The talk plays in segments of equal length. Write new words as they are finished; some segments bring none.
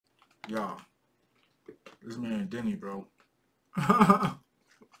Y'all, this man Denny, bro.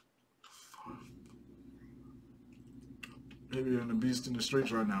 Maybe in the beast in the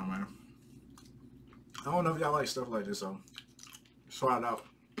streets right now, man. I don't know if y'all like stuff like this, so try it out.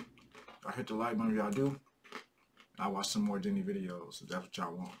 I hit the like button if y'all do. I'll watch some more Denny videos if that's what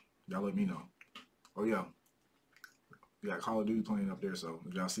y'all want. Y'all let me know. Oh yeah, we got Call of Duty playing up there, so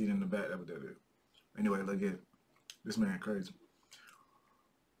if y'all see it in the back, that's what that is. Anyway, let's get it. This man crazy.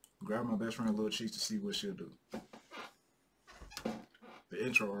 Grab my best friend a little cheeks to see what she'll do. The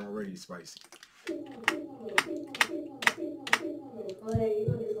intro already spicy.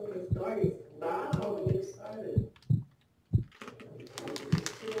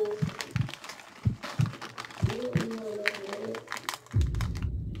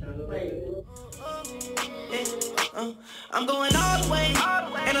 I'm going all the way,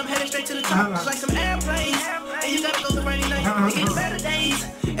 and I'm headed straight to the top, just like some airplanes. And you gotta go to Friday night to get better days.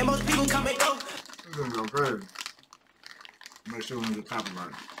 And most people come and go. It's gonna go crazy. Make sure we get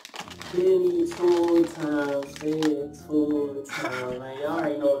copyrighted. Denny2tymes, Denny2tymes, man. Y'all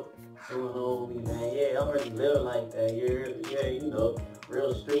already know what's going on with me, man. Yeah, I already live like that. Yeah, you know,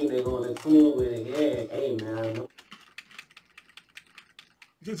 real street nigga on the tune with it. Yeah, hey, man.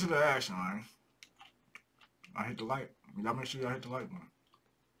 Get to the action, man. I hit the like. Y'all make sure y'all hit the like button.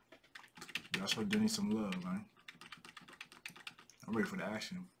 Y'all show Denny some love, man. I'm ready for the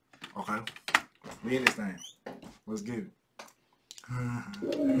action. Okay. We in this thing. Let's get it.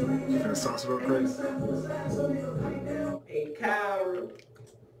 That sauce real crazy. Hey, coward.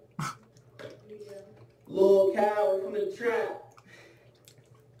 Little coward from the trap.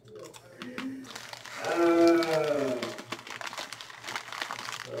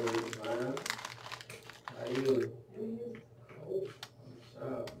 How you?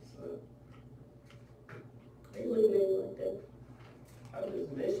 They looking at me like that. I just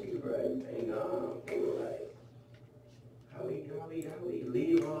miss you, bro. Everything gone. Like, how we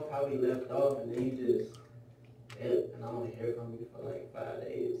leave off, how we left off, and then you just and I don't hear from you for like 5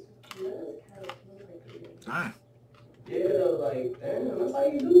 days. Dang. Yeah, though, like, damn, that's how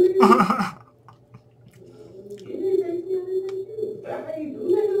you do it. You didn't text me, I didn't text you. That's how you do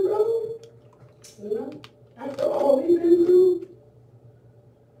niggas, bro. You know? After all we've been through,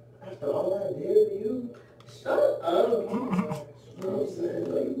 after all I did for you, shut up. You know what I'm saying?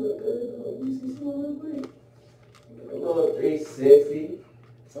 Like, you look good, though. Let me see someone real quick. A little 360.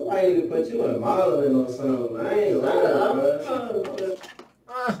 Somebody need to put you in modeling or something. I ain't lying,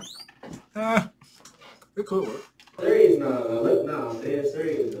 bro. It could work. Serious now. Look now, I'm dead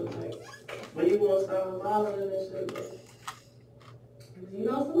serious though. Like, when you gonna start modeling and shit, bro? You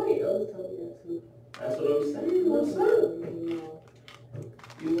know, somebody else told me that too. That's what I'm saying. What's up?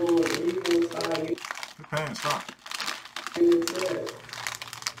 You gonna start getting The pants, stop. into that?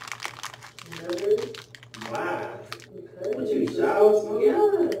 Why? What, you shower or something? Yeah.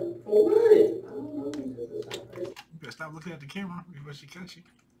 For what? I don't know. Just a shot first. You better stop looking at the camera before she catch you.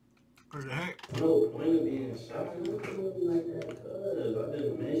 What the heck? No point of being shocked. I don't like that, cuz I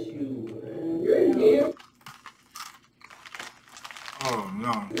just miss you, man. You're in here. Oh,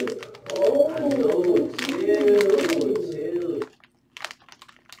 no. Oh, I know. Chill.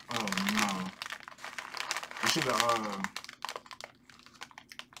 Oh, no. You should have,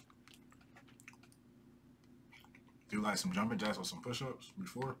 do like some jumping jacks or some push-ups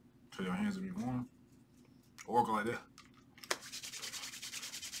before, so your hands will be warm. Or go like that.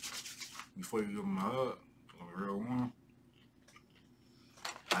 Before you give them a hug, it'll be real warm.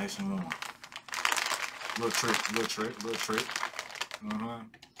 Nice and warm. Little trick. Chill.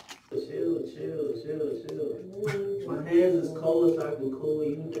 My hands is cold so I can cool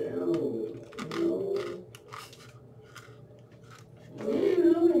you down. You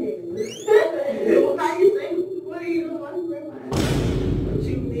know? How you say? What are you doing? What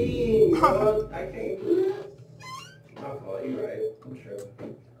you mean, bro? I can't do that. My fault, you right. I'm sure.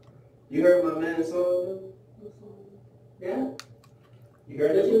 You heard my man's song? Yeah. You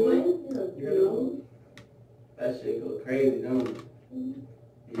heard that one? Yeah. You heard that one? That shit go crazy, don't it?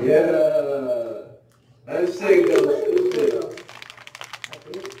 Yeah. That shit go stupid.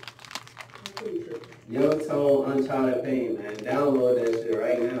 Young Tone, Uncharted Pain, man. Download that shit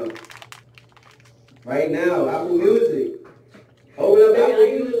right now. Right now, Apple Music. Open up Apple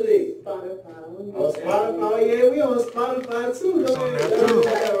Music. Spotify. Oh, Spotify, yeah, we on Spotify too. It's on there too.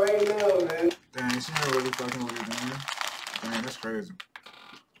 That right now, man. Dang, she ain't really fucking with it, man. Dang, that's crazy.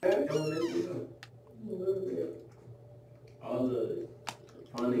 All the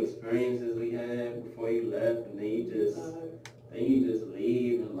fun experiences we had before you left, and then you just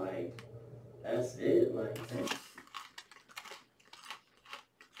leave, and like, that's it, like.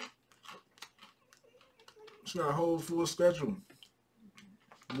 She got a whole full schedule.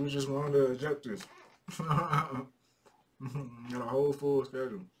 You just one of the objectives. Got a whole full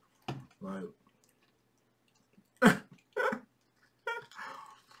schedule. Like,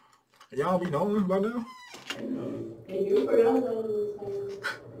 y'all be knowing by now? And you forgot that.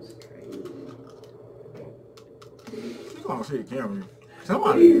 That's crazy. You gonna see the camera. What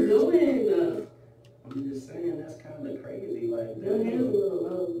Somebody are you is. doing? I'm just saying that's kind of crazy. Like, your hands a little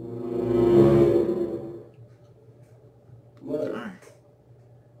low. What? Dang.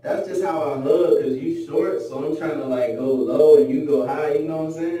 That's just how I hug, cause you short, so I'm trying to like go low and you go high. You know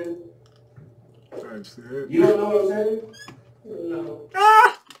what I'm saying? I said. You don't know what I'm saying? No.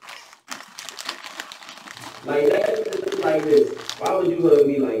 Ah! Like that, like this. Why would you hug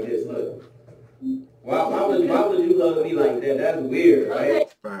me like this? Look. Why would you hug me like that? That's weird,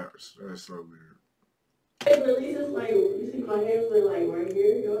 right? Facts. That's so weird. Hey, but at least it's like, you see my hands are like right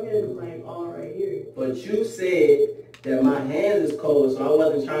here. Your hands is like all right here. But you said that my hands is cold, so I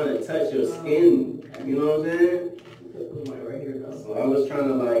wasn't trying to touch your skin. You know what I'm saying? Like right here though. So I was trying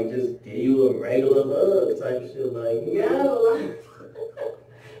to like just give you a regular hug type shit, like you Yeah, know? like,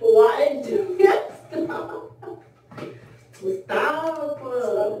 why did you stop? Stop!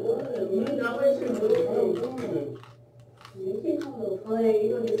 You know what you're doing. You can't come to play. You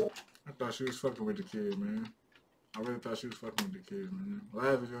gonna get some. I thought she was fucking with the kid, man. I really thought she was fucking with the kid, man.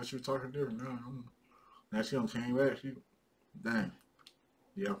 Last video she was talking different. Now she done came back. She, dang.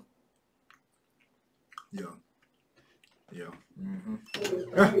 Yeah. Yeah. Yeah.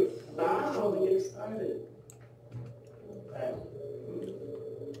 Stop when you get started.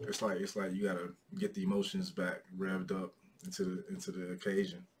 It's like you gotta get the emotions back revved up into the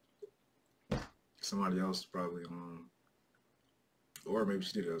occasion. Somebody else probably or maybe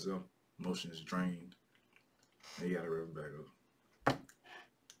she did it herself. Emotions drained. And you gotta rev it back up.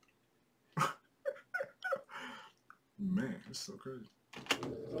 Man, it's so crazy.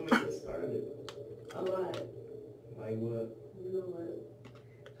 Don't make it started. A lot. Like what? You know what?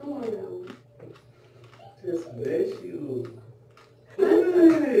 Come on now. Just bless you.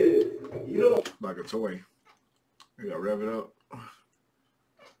 Good. You don't. Like a toy. You gotta rev it up.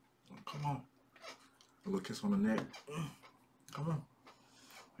 Come on. A little kiss on the neck. Come on.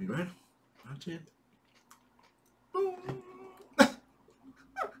 You ready? Not yet.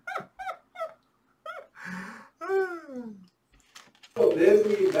 Oh, bless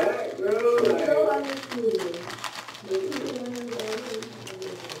me back, bro. To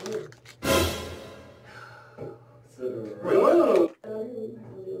the room.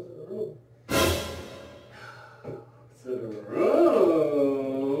 To the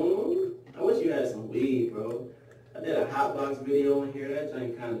room. I wish you had some weed, bro. I did a hot box video in here. That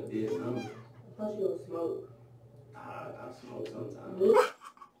thing kind of did something. I thought you don't smoke. I smoke sometimes.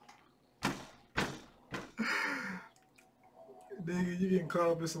 Nigga, you getting caught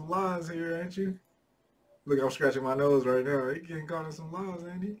up in some lies here, ain't you? Look, I'm scratching my nose right now. You getting caught in some lies,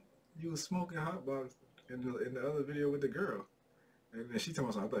 ain't he? You was smoking hot box in the other video with the girl. And then she told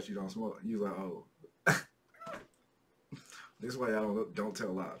me something, I thought you don't smoke. You was like, oh. This is why y'all don't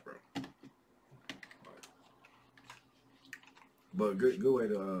tell lies, bro. But good way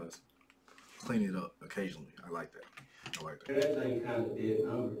to clean it up occasionally. I like that. I like that. That thing kind of did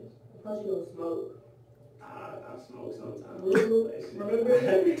numbers. I thought you don't smoke. I smoke sometimes. Remember?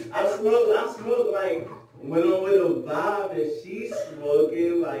 I smoke like when I'm with a vibe and she's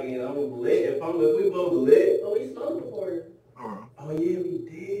smoking, like, and I'm lit. If we both lit. Oh, we smoked before. Oh yeah,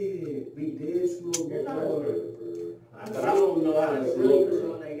 we did smoke You're not before. But I don't know how to really smoke. push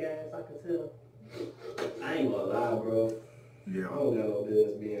on that gas, I can tell. I ain't gonna lie, bro. Yeah. I don't got no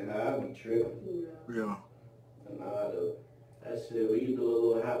business being high. I be tripping. Yeah. Nah, though. That shit, we can do a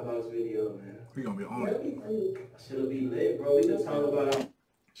little hot box video, man. We gonna be on it. Shit'll be lit, bro. We can talk about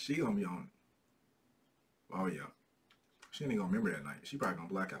She gonna be on it. Oh yeah. She ain't gonna remember that night. She probably gonna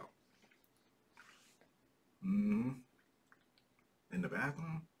black out. Mm-hmm. In the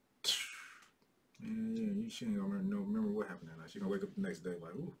bathroom? Yeah, she ain't gonna remember what happened that night. She gonna wake up the next day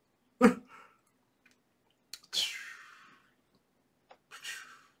like, ooh.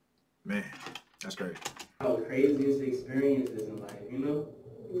 Man, that's crazy. our craziest experiences in life, you know?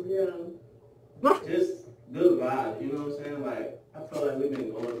 Yeah. Just good vibes, you know what I'm saying? Like, I feel like we've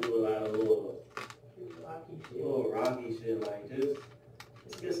been going through a lot of little rocky shit, like just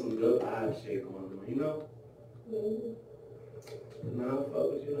get some good vibe shit going on, you know? Nah, I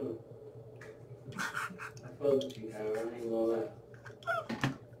fuck with you though. I fuck with you, Kyra, I ain't gonna lie.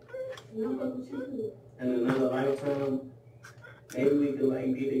 No, fuck with you. In another lifetime, maybe we could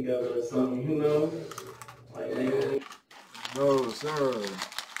like be together or something, you know? Like maybe. No, sir.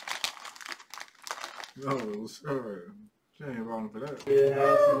 No, sir. She ain't wrong for that.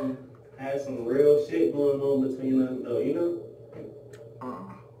 Yeah, had some real shit going on between us though, you know?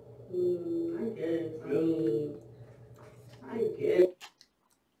 I guess. I guess.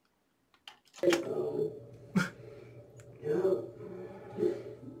 Yeah.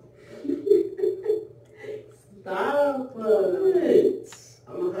 Stop. What?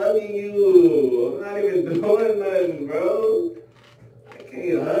 I'm hugging you. I'm not even doing nothing, bro. I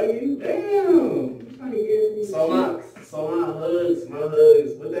can't hug you. Damn. Trying to get these So my hugs,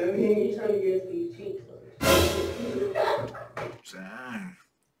 what that mean? You trying to get these cheeks. Dang.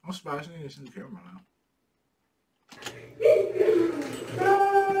 I'm surprised she didn't see the camera now.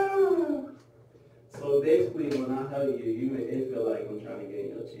 So basically, when I hug you, it feel like I'm trying to get in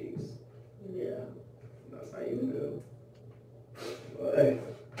your cheeks. Yeah. That's how you feel. What?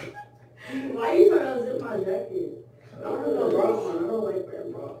 Why you trying to zip my jacket? I don't have no bra on. I don't like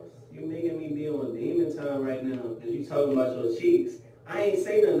wearing bras. You making me be on demon time right now because you talking about your cheeks. I ain't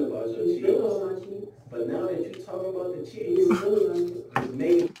say nothing about your You cheeks. feel on my cheeks. But now that you talking about the cheeks, You feel on me. it's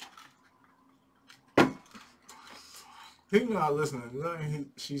making He not listening to nothing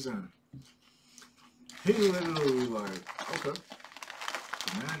she's saying. He literally like, okay.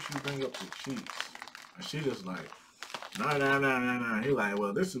 Now she bring up the cheeks. And she just like, nah. He like,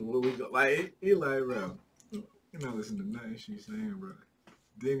 well, this is what we got. Like, he like, bro, you not listening to nothing she's saying, bro.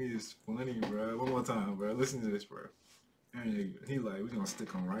 Denny is funny, bro. One more time, bro. Listen to this, bro. And he like, we're gonna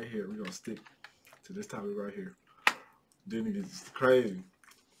stick on right here. We're gonna stick to this topic right here. Denny is crazy.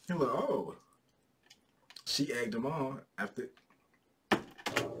 He like, oh. She egged him on after. you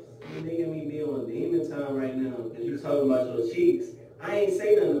making me be on demon time right now because you talking about your cheeks. I ain't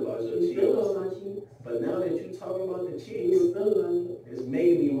say nothing about your You feel on cheeks. my cheeks. But now that you talking about the cheeks, You feel on me. it's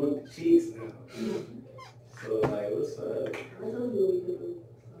making me want the cheeks now. So like, what's up? I told you what we could do.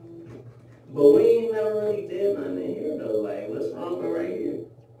 But we ain't never really did nothing in here though. Like, what's wrong with right here?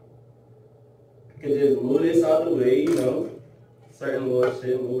 Could just move this out the way, you know. Certain little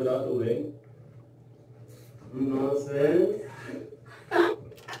shit, move it out the way. You know what I'm saying?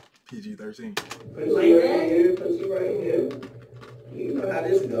 PG-13. Put you right here, put you right here. You know how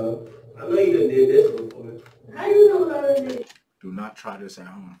this go. I know you done did this before. How you know what I did? Do not try this at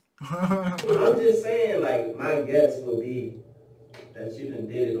home. I'm just saying, like, my guess would be that you done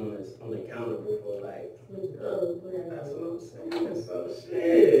did it on the counter before, like. That's what I'm saying. So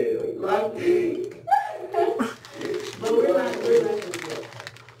shit, lock me. But we're not gonna do it.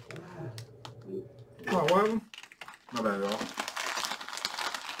 Oh, what happened? My bad, y'all.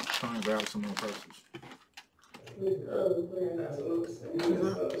 Trying to grab some more purses. That's what I'm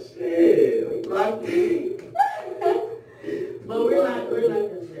saying. So shit, lock me. But we're not gonna do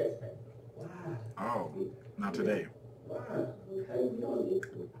that. Why? Oh, not today. Why? Okay, we don't need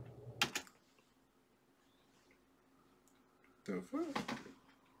to. The fuck?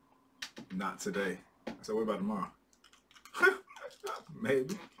 Not today. So what about tomorrow?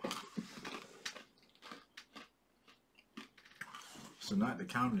 Maybe. So not the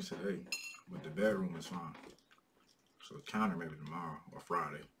counter today, but the bedroom is fine. So the counter maybe tomorrow or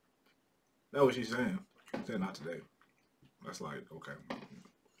Friday. That's what she's saying. She said not today. That's like, okay.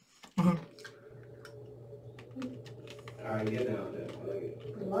 Alright, get down there.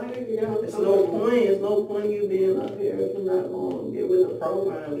 Why are you down? It's no point in you being up here if you're not going to get with the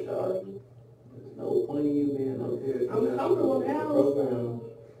program, Charlie. There's no point in you being up here if you're I'm not comfortable with the now. program.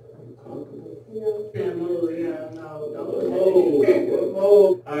 I'm comfortable. Yeah, no, What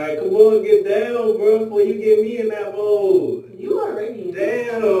mode? Alright, come on, get down, bro, before you get me in that mode. You already.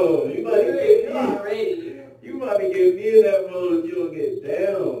 Damn, you about to get You me. already. You about to get me in that mode if you don't get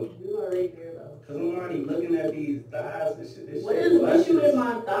down. You already there though. Cause I'm already looking at these thighs and shit. This What shit is with luscious. you in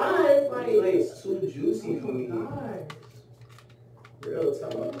my thighs? Like, It's too juicy for me. God. Real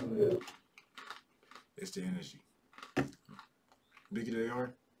talk, man. It's the energy. Bigger they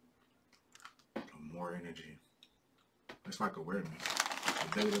are, the more energy. It's like awareness.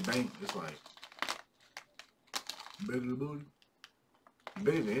 The bigger the bank, it's like bigger the booty,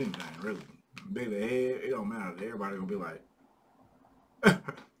 bigger than anything, really. Bigger the head, it don't matter. Everybody gonna be like,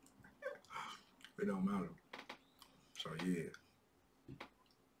 it don't matter. So yeah,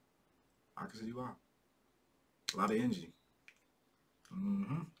 I can see you out. A lot of energy.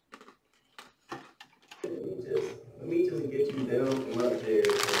 Mm-hmm. Let me just get you down from up there.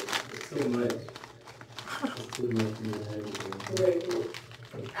 It's too much. It's too much in the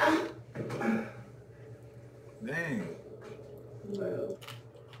Dang. Well,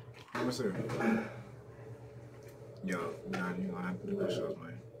 Let me see. Yo, nah, you gonna have to do push-ups,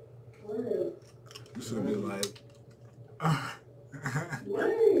 man. You should be like,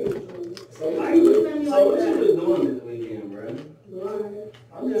 somebody look at me So what you was doing this weekend, bro?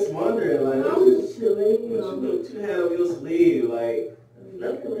 I'm just wondering, like, I was just chilling, you know. What you had up your sleeve, like,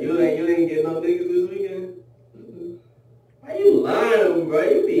 you ain't get no niggas this weekend? Why you lying, bro?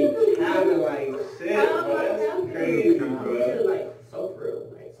 You be having like shit, bro. That's crazy, bro. Like, so for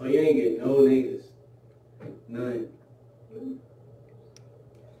real. Like, so you ain't get no niggas? None.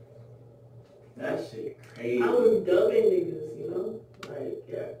 That shit crazy. I was dubbing niggas, you know? Like,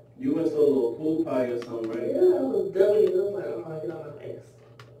 yeah. You went to a little pool party or something, right? Yeah, I was dubbing niggas. I was like, oh, get on my face.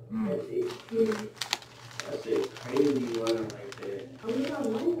 That's it. That shit crazy running like that. I mean, I'm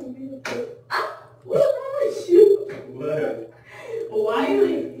lying, what's wrong with you? What? Why are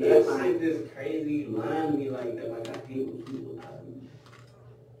you That shit just crazy lying to me like that. Like, I hate when people lie to me.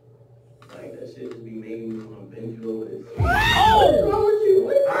 Like, that shit just be making me want to bend you over this. What's wrong with you?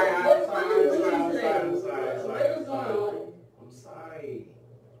 I'm sorry.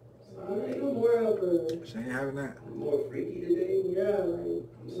 She ain't having that. I'm more freaky today. Yeah, like,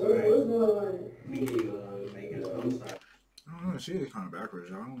 I'm sorry. what's going on? Me make it up. I'm sorry. I don't know. She is kind of backwards,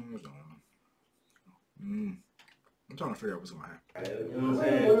 y'all. I don't know what's going on. I'm trying to figure out what's going to happen. You know what I'm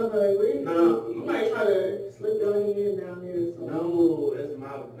saying? No. You might try to slip your hand down there or something. No, it's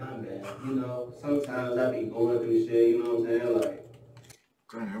not bad. You know, sometimes I be going through shit, you know what I'm saying? Like,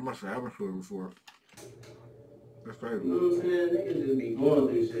 dang, that must have happened to her before. That's crazy. you know what I'm saying? Niggas just be going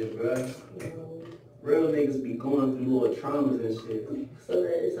through shit, bro. Real niggas be going through little traumas and shit. So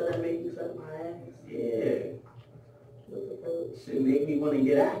that make you suck my ass? Yeah. Shit make me want to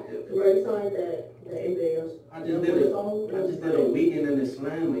get active. Right, you sound like that NBA. I just did a weekend in the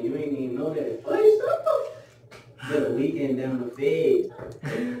slam and you ain't even know that. Wait, stop. Did a weekend down the fade.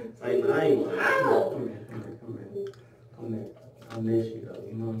 It's like, nah, I ain't want to. Come here. I miss you though,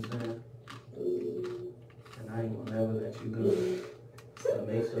 you know what I'm saying? And I ain't gonna never let you go. So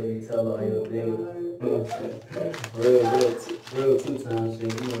make sure you tell all your niggas. real 2-time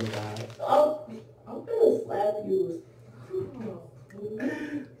shit, you know that. I'm gonna slap you.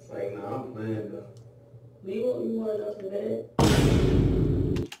 It's like, nah, I'm playing though. Do you want to go to bed?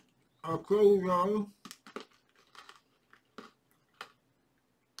 Oh, cool, y'all.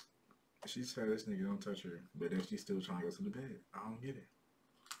 She said this nigga don't touch her, but then she's still trying to go to the bed. I don't get it.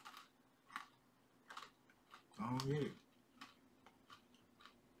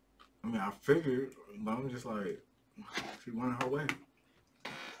 I mean, I figured, but I'm just like, she went her way.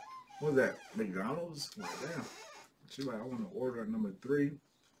 What was that? McDonald's? Like, damn. She like, I want to order number 3,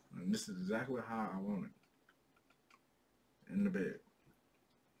 and this is exactly how I want it. In the bed.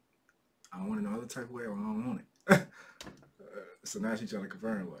 I don't want it no other type of way, or I don't want it. So now she's trying to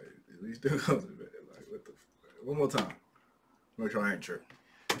confirm, like, at least still comes to bed. Like, what the fuck? One more time. Make sure I ain't tripping.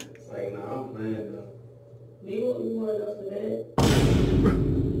 It's like, nah, I'm playing though. Do you want to go to bed?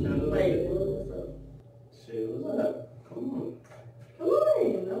 What's up? Shit, what's up? Come on. Come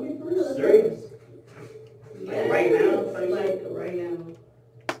on, don't be for real. Serious? Yeah, Like right now? Like right now.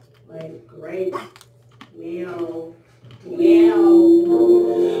 Like right now.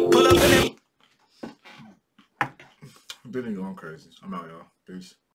 Pull up in it. Been going crazy. I'm out, y'all. Peace.